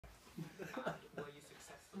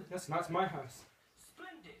That's my house.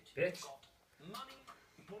 Splendid. Bitch. Got money.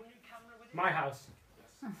 You bought a new camera with it. My house. Yes.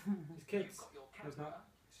 These kids. You've got your No, it's camera. not.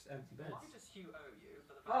 It's just empty beds. Why does Hugh owe you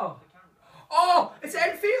for the Oh. value of the camera? Oh, it's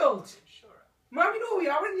Enfield. Insurer. Mum, you know we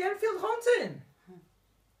are in the Enfield haunting.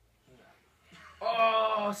 No.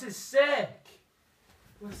 Oh, this is sick.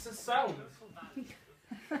 What's the sound? Total value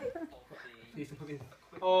of Please don't put me in. the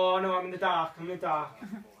Oh no, I'm in the dark. I'm in the dark.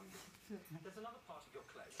 There's another part of your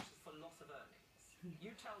claim which is for loss of earnings.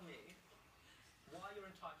 You tell me why you're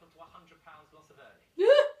entitled to £100 loss of earnings.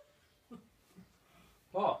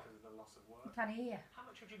 What? Because of the loss of work. Can't hear. How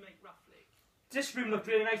much would you make roughly? This room looked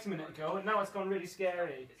really nice a minute ago, and now it's gone really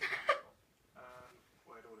scary.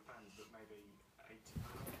 Well, it all depends, but maybe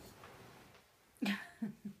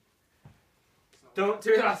 £80. Don't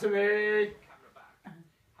do that to me. Camera back.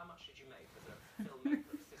 How much did you make as a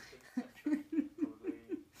filmmaker, assistant, etc.? Probably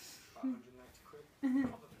about 180 quid.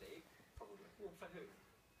 Probably. Well, for who?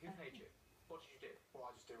 Who paid you? What did you do? Well, I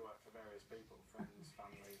just do work for various people, friends,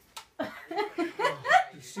 family.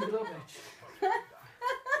 You stupid little bitch.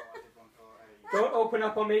 Don't open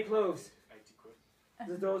up on me, close. 80 quid.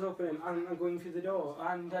 The door's open, and I'm going through the door,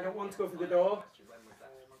 and I don't want to go through the door. When was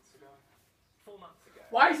that? 4 months ago. 4 months ago.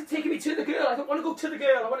 Why is it taking me to the girl? I don't want to go to the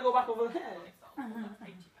girl. I want to go back over there. For example,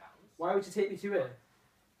 that's £80. Why would you take me to it?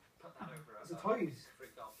 Put that over It's a toys. For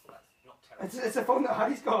example, that's not terrible. It's a phone that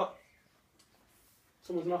Harry's got.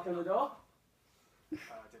 Someone's knocking on the door. Did a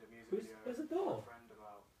music Who's, video where's the with door? a friend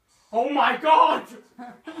about Oh my god! £80.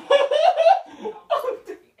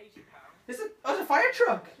 There's a fire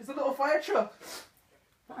truck. It's a little fire truck.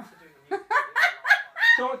 After doing the music video,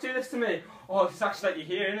 Don't do this to me. Oh, it's actually like you're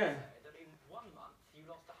here, isn't it? that in 1 month you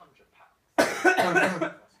lost £100. A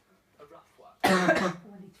rough one. Oh, I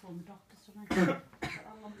need to phone the doctor, don't I? I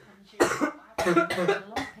have A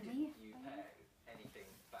lot, can you? you pay anything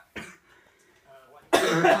back.